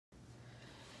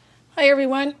Hi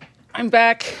everyone, I'm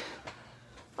back.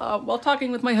 While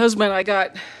talking with my husband, I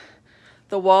got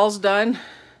the walls done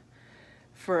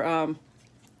for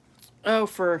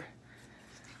for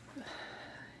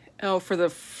the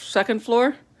second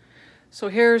floor. So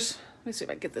here's, let me see if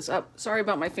I can get this up. Sorry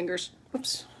about my fingers.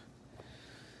 Whoops.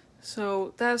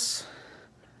 So this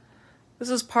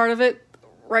is part of it.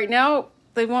 Right now,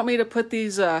 they want me to put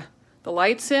these the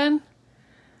lights in.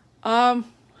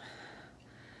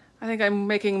 I think I'm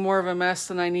making more of a mess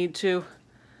than I need to.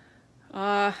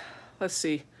 Let's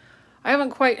see. I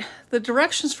haven't quite, the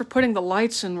directions for putting the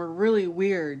lights in were really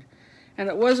weird. And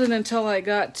it wasn't until I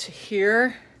got to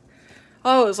here.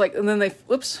 Oh, it was like, and then they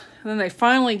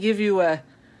finally give you an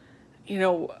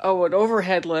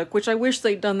overhead look, which I wish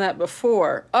they'd done that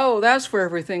before. Oh, that's where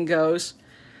everything goes.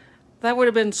 That would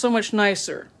have been so much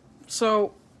nicer.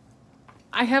 So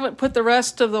I haven't put the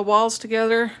rest of the walls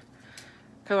together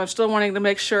because I'm still wanting to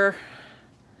make sure.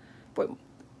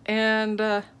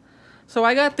 So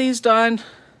I got these done.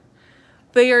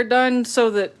 They are done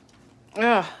so that,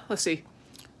 let's see,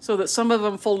 so that some of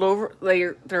them fold over.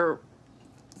 They're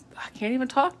I can't even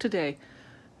talk today.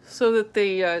 So that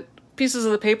the pieces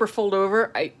of the paper fold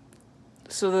over,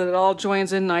 so that it all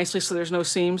joins in nicely, so there's no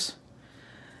seams.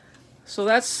 So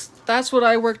that's what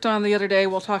I worked on the other day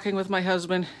while talking with my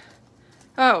husband.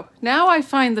 Oh, now I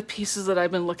find the pieces that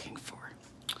I've been looking for.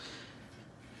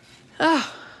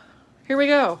 Here we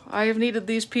go. I have needed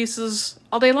these pieces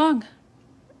all day long.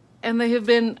 And they have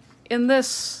been in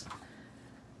this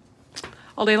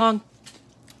all day long.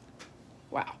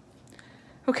 Wow.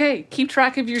 Okay, keep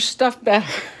track of your stuff better.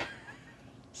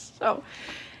 So,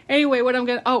 anyway,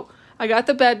 I got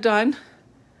the bed done.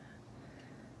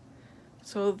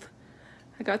 So,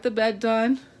 I got the bed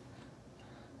done.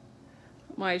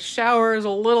 My shower is a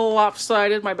little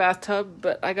lopsided, my bathtub,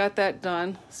 but I got that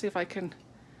done. Let's see if I can,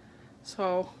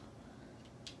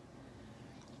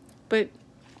 but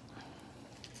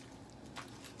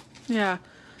yeah,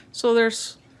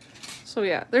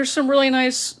 there's some really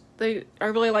nice, I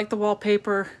really like the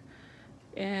wallpaper,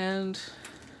 and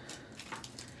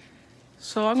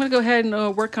so I'm gonna go ahead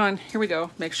and work on, here we go,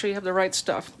 make sure you have the right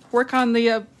stuff. Work on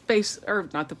the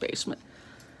not the basement,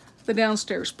 the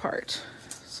downstairs part.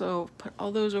 So put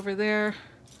all those over there.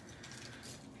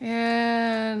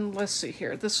 And let's see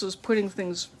here, this is putting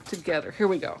things together. Here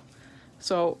we go.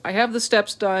 So I have the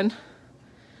steps done.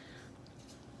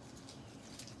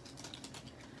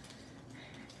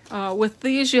 With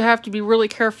these, you have to be really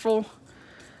careful.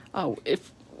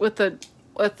 With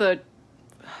the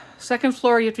second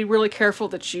floor, you have to be really careful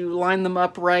that you line them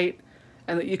up right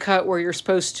and that you cut where you're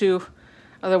supposed to.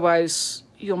 Otherwise,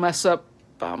 you'll mess up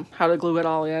how to glue it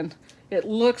all in. It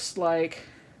looks like,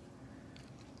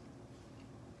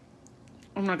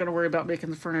 I'm not going to worry about making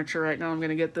the furniture right now. I'm going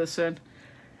to get this in.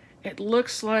 It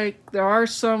looks like there are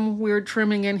some weird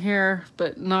trimming in here,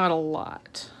 but not a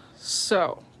lot.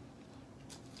 So,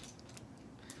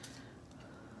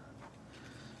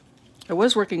 I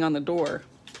was working on the door.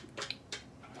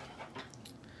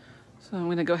 So I'm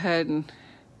going to go ahead and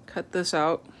cut this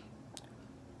out.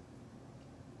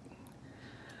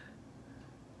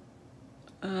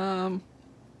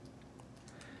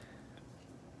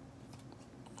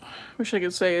 Wish I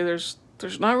could say there's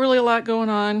not really a lot going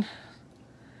on.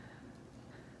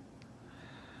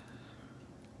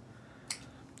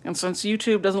 And since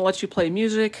YouTube doesn't let you play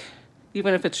music,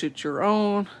 even if it's your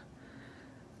own,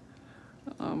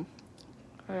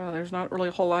 there's not really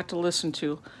a whole lot to listen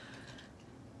to.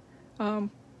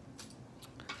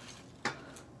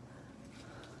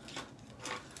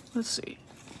 Let's see.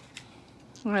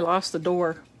 I lost the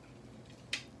door.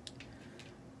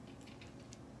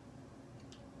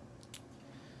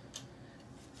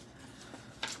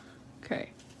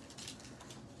 Okay.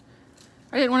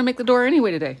 I didn't want to make the door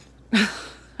anyway today.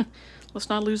 Let's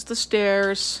not lose the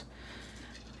stairs.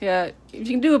 Yeah, if you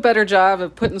can do a better job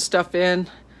of putting stuff in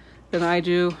than I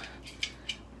do.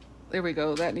 There we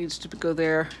go. That needs to go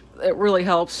there. It really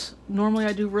helps. Normally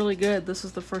I do really good. This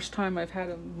is the first time I've had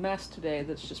a mess today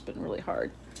that's just been really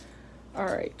hard. All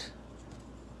right.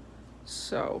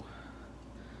 So,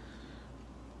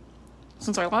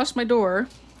 since I lost my door,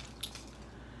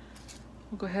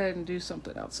 we'll go ahead and do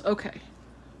something else. Okay.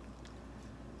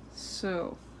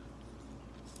 So,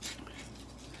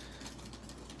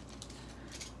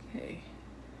 okay.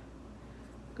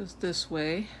 Goes this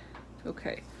way.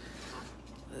 Okay.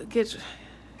 Get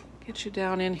you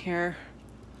down in here.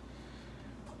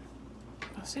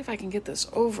 Let's see if I can get this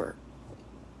over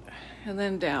and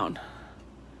then down.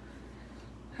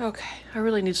 Okay, I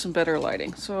really need some better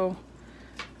lighting. So,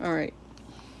 all right.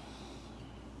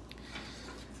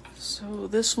 So So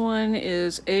this one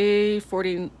is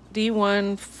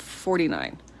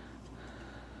D149.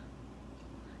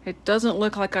 It doesn't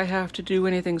look like I have to do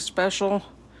anything special.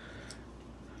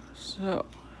 So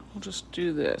we'll just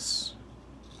do this.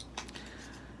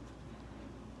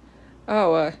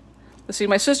 Oh, let's see,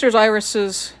 my sister's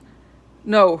irises,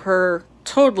 no, her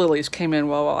toad lilies came in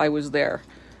while I was there.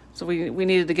 So we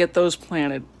needed to get those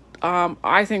planted.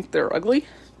 I think they're ugly.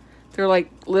 They're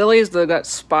like lilies that got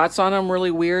spots on them,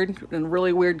 really weird, and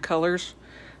really weird colors.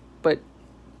 But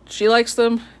she likes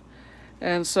them.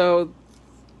 And so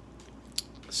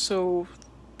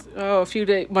a few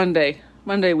days, Monday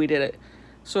we did it.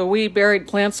 So we buried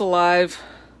plants alive,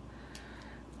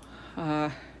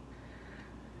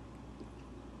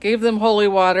 gave them holy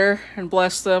water and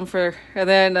blessed them and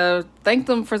then thanked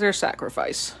them for their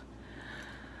sacrifice.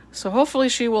 So hopefully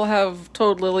she will have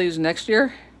toad lilies next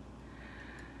year.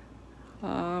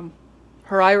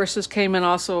 Her irises came in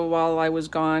also while I was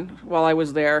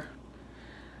there.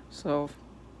 So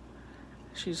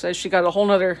she says she got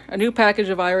a new package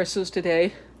of irises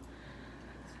today.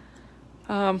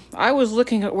 I was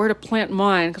looking at where to plant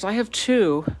mine because I have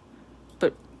two,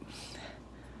 but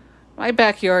my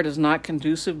backyard is not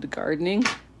conducive to gardening,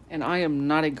 and I am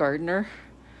not a gardener.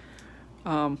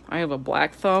 I have a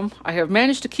black thumb. I have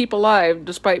managed to keep alive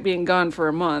despite being gone for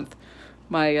a month.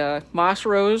 My moss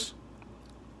rose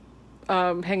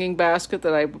hanging basket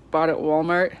that I bought at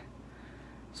Walmart.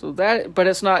 But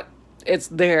it's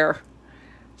there.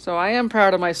 So I am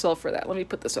proud of myself for that. Let me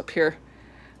put this up here.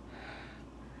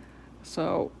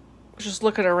 So just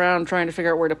looking around trying to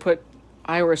figure out where to put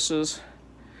irises.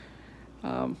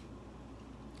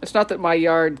 It's not that my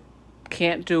yard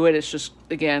can't do it. It's just,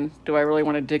 again, do I really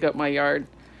want to dig up my yard?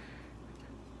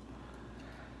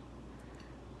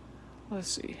 Let's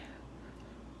see.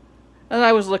 And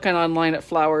I was looking online at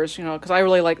flowers, because I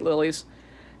really like lilies.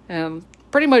 And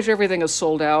pretty much everything is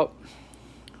sold out.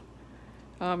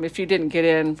 If you didn't get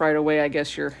in right away, I guess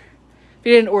if you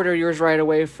didn't order yours right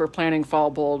away for planting fall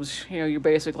bulbs, you're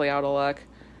basically out of luck.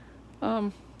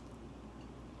 I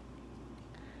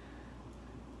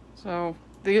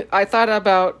thought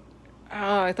about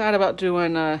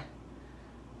doing, I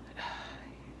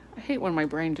hate when my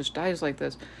brain just dies like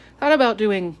this. Thought about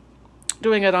doing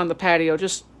it on the patio.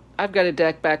 I've got a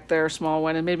deck back there, a small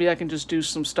one, and maybe I can just do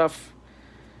some stuff.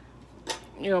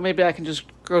 Maybe I can just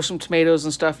grow some tomatoes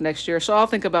and stuff next year. So I'll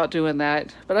think about doing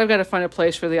that. But I've got to find a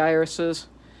place for the irises.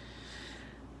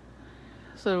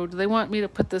 So do they want me to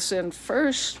put this in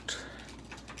first?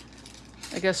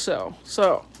 I guess so.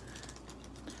 So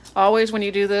always when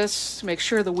you do this, make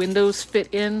sure the windows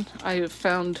fit in. I have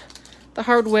found the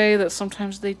hard way that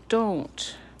sometimes they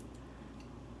don't.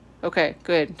 Okay,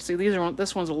 good. See,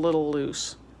 this one's a little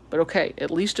loose. But okay,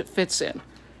 at least it fits in.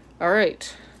 All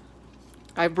right.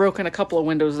 I've broken a couple of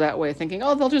windows that way, thinking,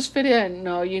 oh, they'll just fit in.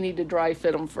 No, you need to dry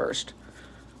fit them first.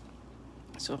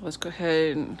 So let's go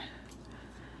ahead and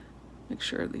make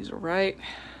sure these are right.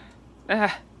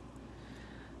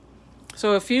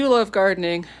 So if you love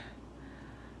gardening,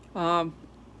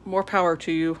 more power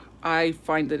to you. I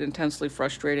find it intensely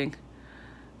frustrating.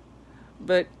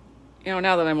 But,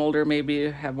 now that I'm older, maybe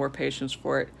I have more patience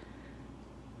for it.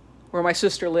 Where my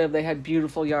sister lived, they had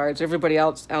beautiful yards. Everybody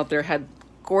else out there had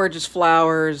gorgeous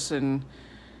flowers and,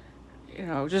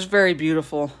 just very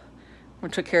beautiful. We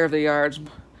took care of the yards.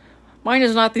 Mine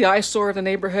is not the eyesore of the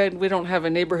neighborhood. We don't have a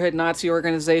neighborhood Nazi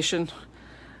organization.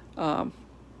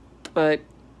 But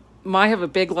I have a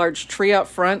big, large tree out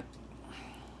front.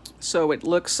 So it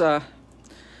looks, so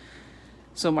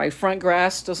my front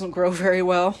grass doesn't grow very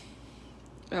well.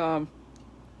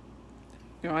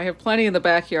 I have plenty in the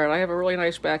backyard. I have a really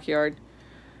nice backyard.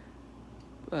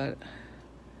 But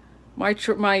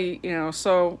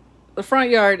so the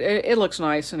front yard, it looks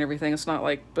nice and everything. It's not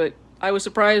like, but I was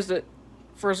surprised that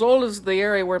for as old as the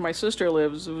area where my sister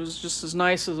lives, it was just as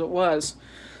nice as it was.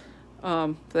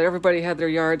 That everybody had their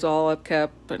yards all upkept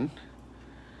and,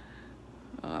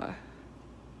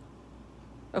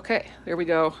 okay, there we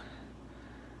go.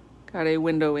 Got a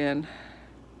window in.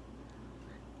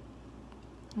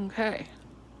 Okay,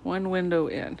 one window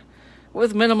in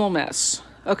with minimal mess.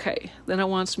 Okay, then it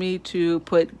wants me to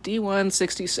put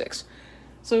D166.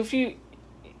 So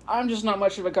I'm just not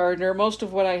much of a gardener. Most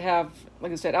of what I have,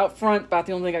 like I said, out front, about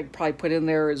the only thing I could probably put in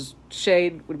there is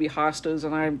shade, would be hostas,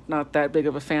 and I'm not that big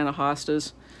of a fan of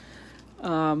hostas.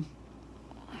 And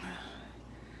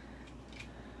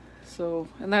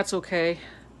that's okay.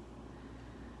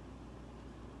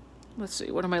 Let's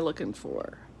see, what am I looking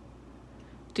for?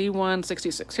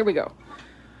 D166, here we go.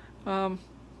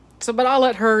 But I'll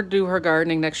let her do her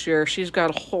gardening next year. She's got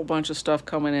a whole bunch of stuff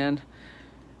coming in.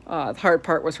 The hard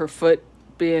part with her foot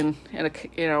being in a,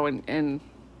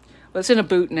 well, it's in a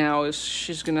boot now. Is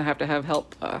she's gonna have to have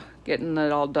help getting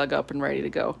it all dug up and ready to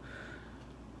go.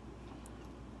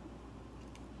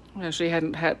 She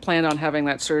hadn't planned on having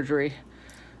that surgery,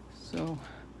 so,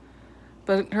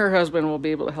 but her husband will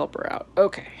be able to help her out.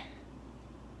 Okay.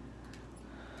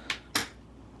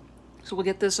 So we'll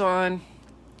get this on.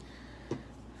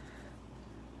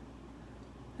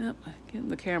 Yep, getting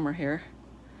the camera here.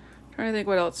 Trying to think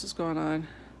what else is going on.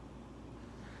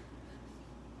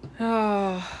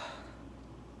 Oh.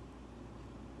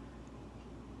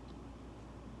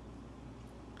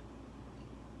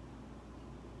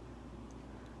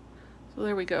 So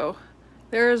there we go.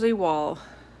 There is a wall.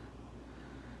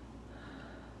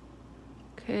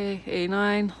 Okay,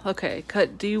 A9. Okay,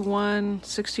 cut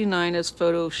D169 as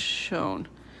photo shown.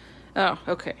 Oh,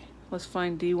 okay. Let's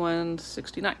find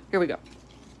D169. Here we go.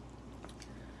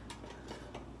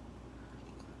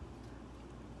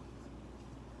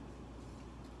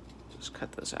 Just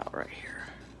cut this out right here.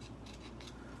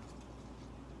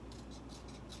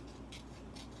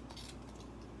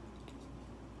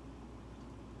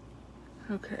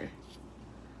 Okay.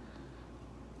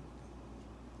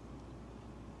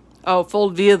 Oh,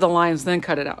 fold via the lines, then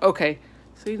cut it out. Okay.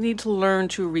 So you need to learn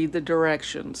to read the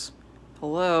directions.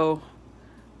 Hello.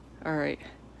 All right.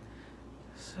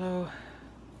 So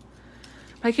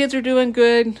my kids are doing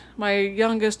good. My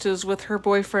youngest is with her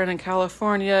boyfriend in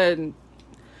California and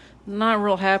not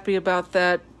real happy about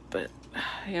that. But,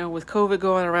 with COVID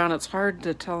going around, it's hard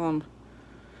to tell them.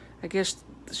 I guess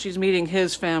she's meeting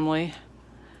his family.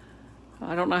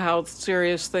 I don't know how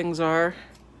serious things are.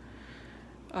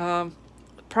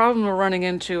 Problem we're running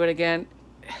into, and again,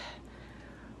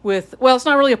 with, well, it's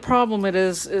not really a problem, it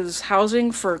is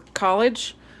housing for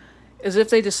college, is if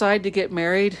they decide to get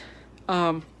married,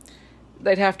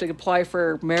 they'd have to apply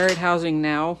for married housing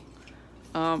now,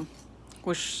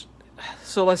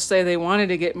 so let's say they wanted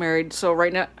to get married, so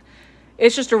right now,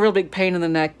 it's just a real big pain in the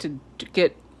neck to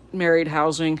get married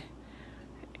housing.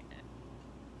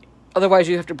 Otherwise,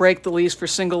 you have to break the lease for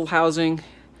single housing,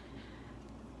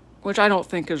 which I don't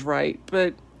think is right.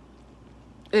 But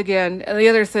again, and the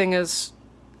other thing is,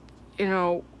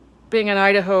 being in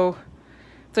Idaho,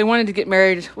 if they wanted to get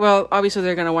married, well, obviously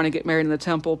they're going to want to get married in the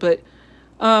temple, but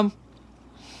I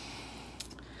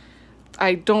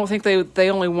don't think they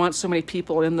only want so many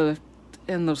people in the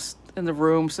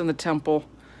rooms in the temple,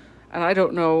 and I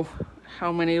don't know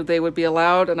how many they would be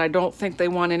allowed, and I don't think they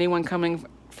want anyone coming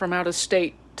from out of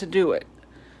state to do it.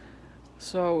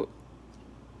 So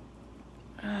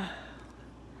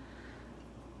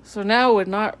now would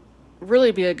not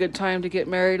really be a good time to get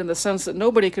married in the sense that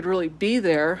nobody could really be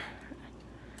there.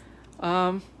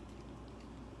 And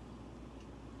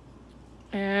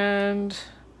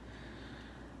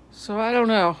so I don't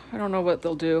know. I don't know what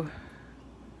they'll do.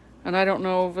 And I don't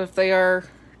know if they are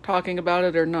talking about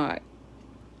it or not.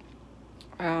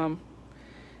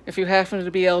 If you happen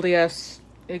to be LDS,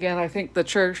 again, I think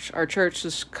our church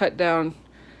has cut down,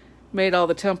 made all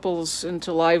the temples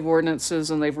into live ordinances,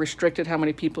 and they've restricted how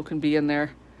many people can be in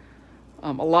there.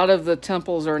 A lot of the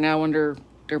temples are now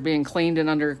they're being cleaned and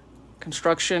under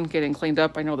construction, getting cleaned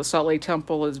up. I know the Salt Lake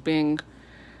Temple is being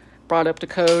brought up to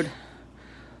code.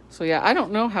 So yeah, I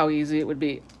don't know how easy it would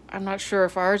be. I'm not sure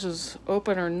if ours is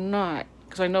open or not,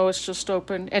 because I know it's just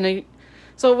open.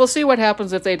 So we'll see what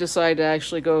happens if they decide to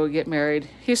actually go get married.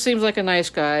 He seems like a nice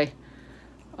guy.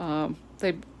 So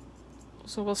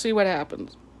we'll see what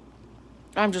happens.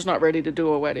 I'm just not ready to do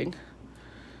a wedding.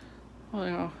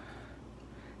 Well,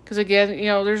 because again,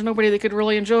 there's nobody that could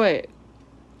really enjoy it.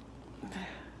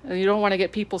 And you don't want to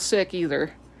get people sick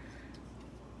either.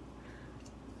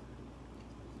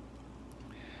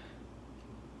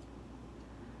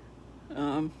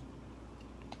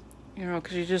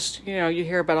 Because you just, you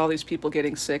hear about all these people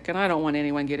getting sick, and I don't want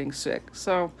anyone getting sick.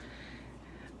 So,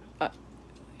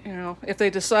 if they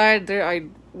decide, I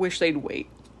wish they'd wait.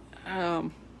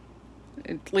 At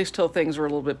least till things are a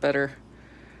little bit better.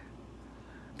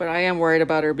 But I am worried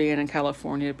about her being in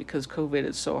California because COVID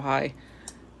is so high.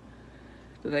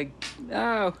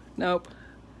 Oh, nope.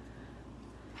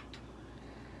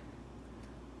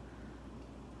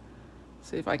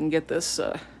 See if I can get this.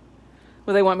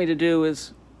 What they want me to do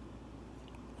is,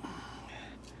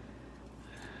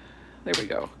 there we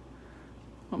go.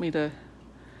 Want me to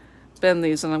bend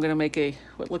these, and I'm going to make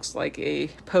what looks like a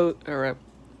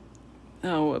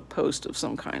post of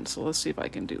some kind. So let's see if I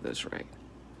can do this right.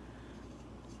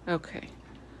 Okay.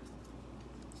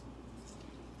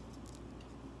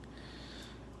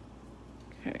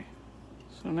 Okay.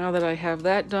 So now that I have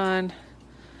that done,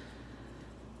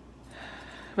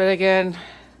 but again,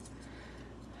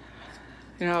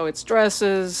 You know, it's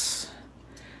dresses.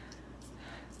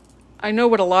 I know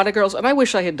what a lot of girls, and I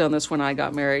wish I had done this when I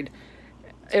got married.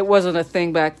 It wasn't a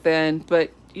thing back then, but,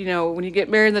 you know, when you get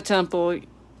married in the temple, you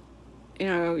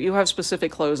know, you have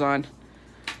specific clothes on.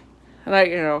 And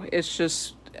you know, it's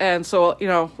just, and so, you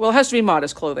know, well, it has to be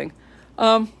modest clothing.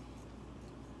 But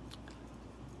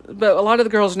a lot of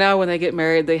the girls now, when they get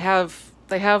married, they have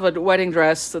a wedding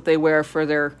dress that they wear for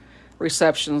their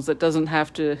receptions that doesn't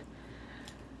have to,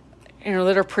 you know,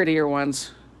 that are prettier ones,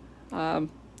 you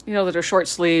know, that are short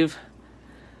sleeve,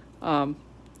 you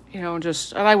know,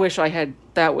 just, and I wish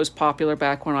that was popular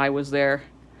back when I was there.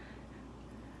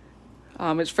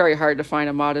 It's very hard to find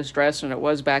a modest dress, and it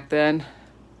was back then.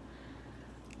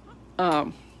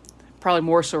 Probably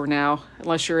more so now,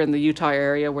 unless you're in the Utah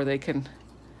area where they can.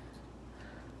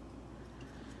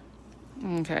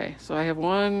 Okay, so I have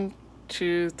 1,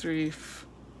 2, 3,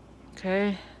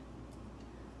 okay.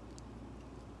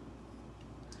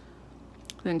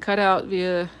 Then cut out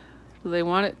via, do they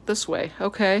want it this way?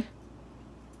 Okay.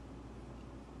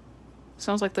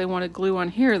 Sounds like they wanted glue on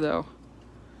here though.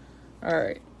 All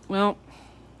right, well,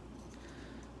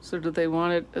 so do they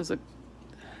want it as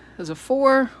a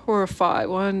 4 or a 5?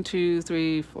 1, 2,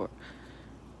 3, 4.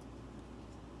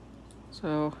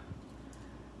 So,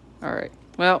 all right,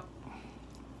 well,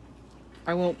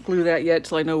 I won't glue that yet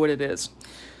till I know what it is.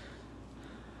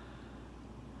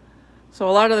 So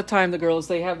a lot of the time the girls,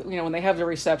 they have, you know, when they have the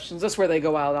receptions, that's where they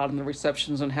go out on the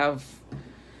receptions and have,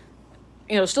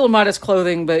 you know, still modest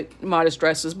clothing, but modest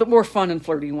dresses, but more fun and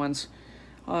flirty ones,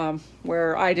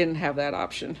 where I didn't have that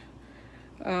option.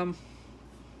 And,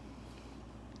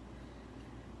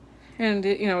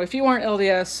 you know, if you aren't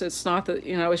LDS, it's not that,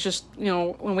 you know, it's just, you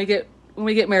know, when we get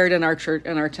married in our church,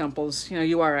 in our temples, you know,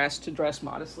 you are asked to dress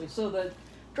modestly. So the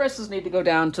dresses need to go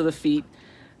down to the feet,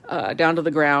 down to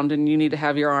the ground, and you need to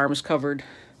have your arms covered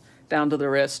down to the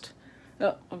wrist.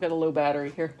 Oh, I've got a low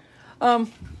battery here.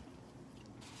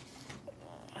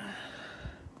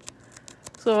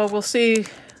 So we'll see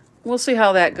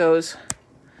how that goes.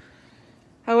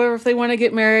 However, if they want to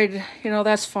get married, you know,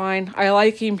 that's fine. I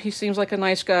like him. He seems like a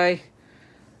nice guy.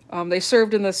 They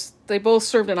both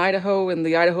served in Idaho in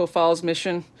the Idaho Falls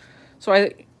mission. So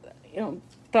you know,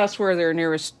 that's where their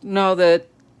nearest, no,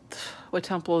 what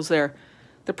temple is there?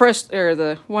 There's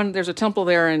a temple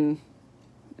there in,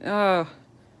 over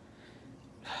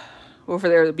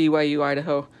there at BYU,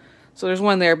 Idaho. So there's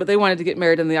one there, but they wanted to get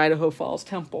married in the Idaho Falls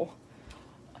temple.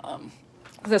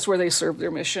 That's where they served their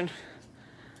mission.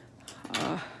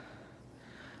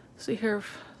 See here,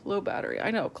 low battery.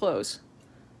 I know, close.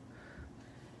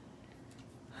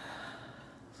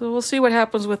 So we'll see what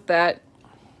happens with that.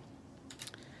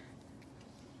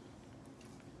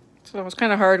 So it's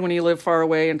kind of hard when you live far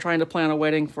away and trying to plan a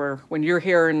wedding for when you're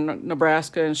here in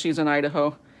Nebraska and she's in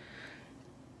Idaho.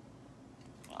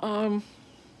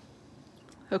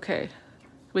 Okay,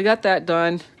 we got that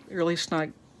done, or at least not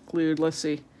glued. Let's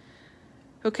see.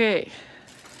 Okay,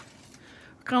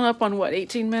 we're coming up on what,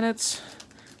 18 minutes?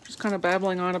 Just kind of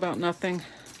babbling on about nothing.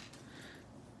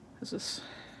 Here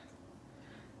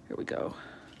we go.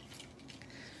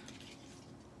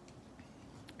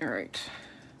 All right.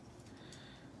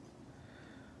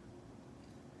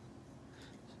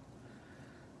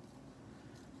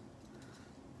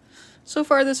 So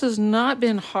far, this has not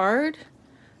been hard.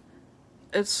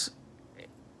 It's,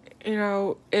 you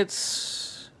know,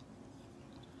 it's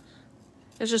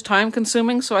just time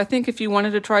consuming. So I think if you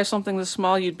wanted to try something this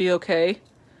small, you'd be okay.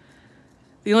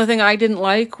 The only thing I didn't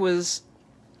like was,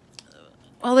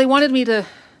 well, they wanted me to,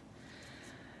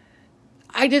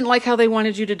 I didn't like how they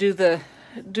wanted you to do the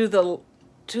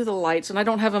lights, and I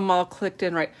don't have them all clicked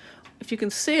in right. If you can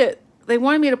see it, they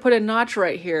wanted me to put a notch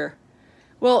right here.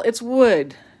 Well, it's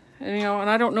wood, and, you know, and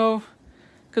I don't know,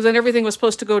 because then everything was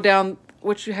supposed to go down.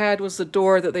 What you had was the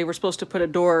door that they were supposed to put a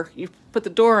door. You put the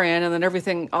door in, and then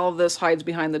everything, all of this hides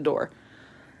behind the door.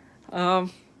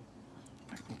 I'm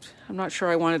not sure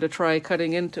I wanted to try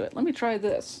cutting into it. Let me try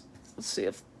this. Let's see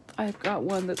if I've got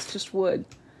one that's just wood.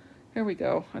 Here we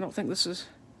go. I don't think this is...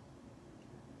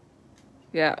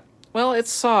 Yeah. Well,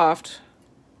 it's soft.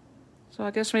 So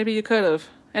I guess maybe you could have.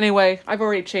 Anyway, I've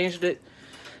already changed it.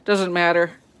 Doesn't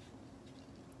matter.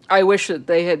 I wish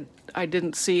that I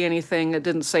didn't see anything. It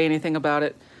didn't say anything about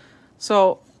it.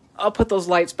 So I'll put those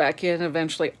lights back in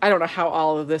eventually. I don't know how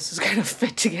all of this is going to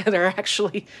fit together,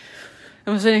 actually.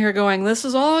 I'm sitting here going, this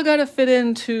is all got to fit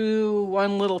into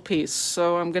one little piece.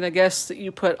 So I'm going to guess that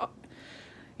you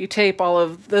tape all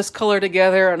of this color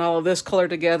together and all of this color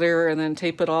together and then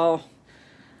tape it all.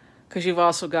 Because you've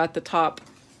also got the top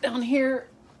down here.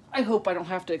 I hope I don't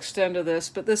have to extend to this,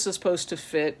 but this is supposed to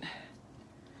fit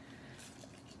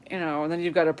you know, and then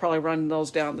you've got to probably run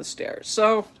those down the stairs.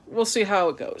 So we'll see how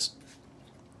it goes.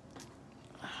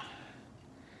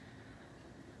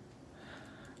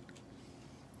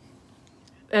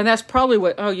 And that's probably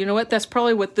what, oh, you know what? That's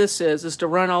probably what this is to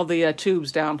run all the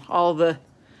tubes down, all the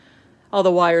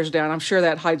wires down. I'm sure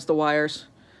that hides the wires.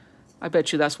 I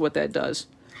bet you that's what that does.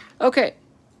 Okay.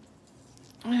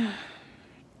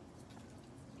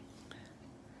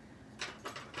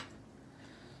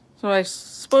 So I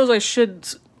suppose I should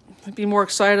be more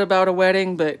excited about a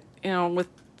wedding, but, you know, with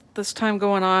this time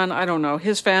going on, I don't know.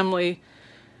 His family,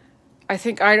 I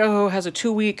think Idaho has a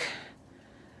 2-week...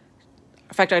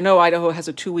 In fact, I know Idaho has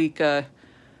a 2-week, where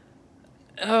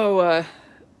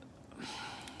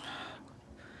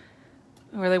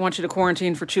they want you to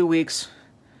quarantine for 2 weeks.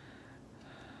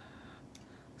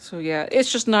 So yeah,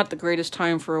 it's just not the greatest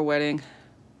time for a wedding.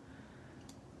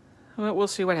 Well, we'll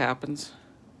see what happens.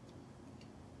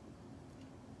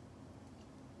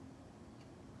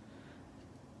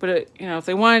 But, you know, if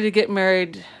they wanted to get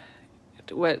married,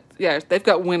 yeah, they've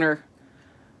got winter.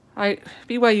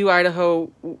 BYU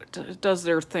Idaho does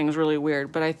their things really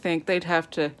weird, but I think they'd have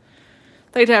to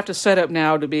set up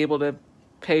now to be able to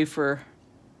pay for,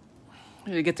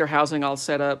 to get their housing all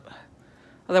set up.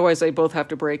 Otherwise, they both have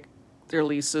to break their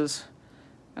leases,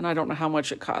 and I don't know how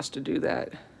much it costs to do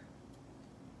that.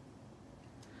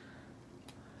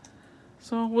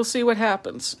 So we'll see what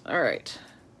happens. All right.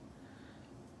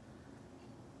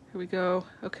 Here we go.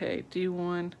 Okay,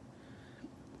 D1.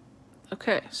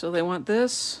 Okay, so they want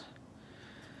this.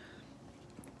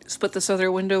 Let's put this other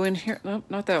window in here. Nope,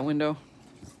 not that window.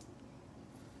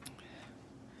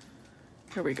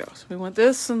 Here we go. So we want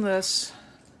this and this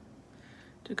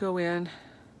to go in.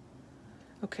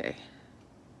 Okay.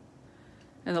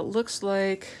 And it looks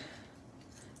like,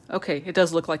 okay, it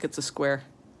does look like it's a square.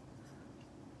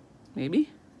 Maybe?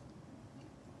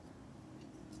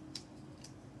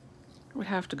 It would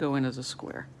have to go in as a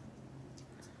square.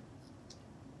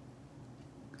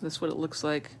 That's what it looks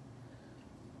like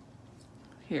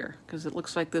here, because it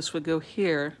looks like this would go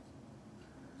here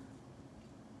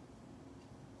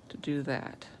to do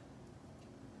that.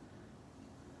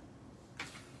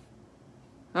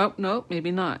 Oh, no, maybe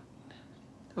not.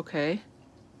 Okay.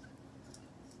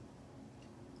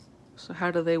 So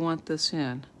how do they want this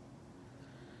in?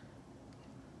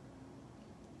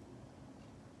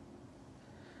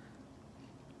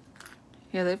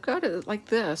 Yeah, they've got it like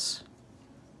this.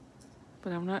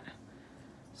 But I'm not,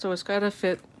 so it's got to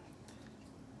fit,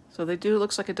 so they do,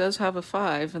 looks like it does have a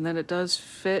 5, and then it does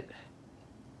fit,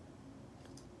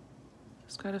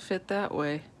 it's got to fit that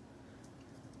way.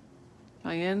 Am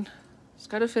I in? It's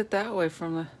got to fit that way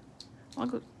from the, I'll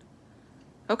go,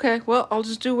 okay, well, I'll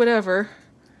just do whatever.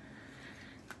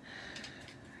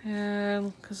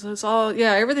 And, because it's all,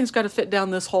 yeah, everything's got to fit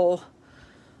down this hole.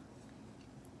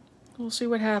 We'll see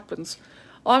what happens.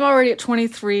 Well, I'm already at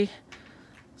 23,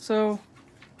 so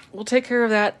we'll take care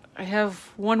of that. I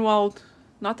have one wall,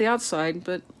 not the outside,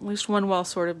 but at least one wall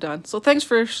sort of done. So thanks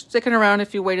for sticking around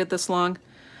if you waited this long.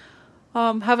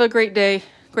 Have a great day,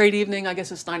 great evening. I guess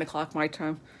it's 9 o'clock my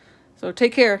time. So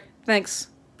take care. Thanks.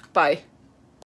 Bye.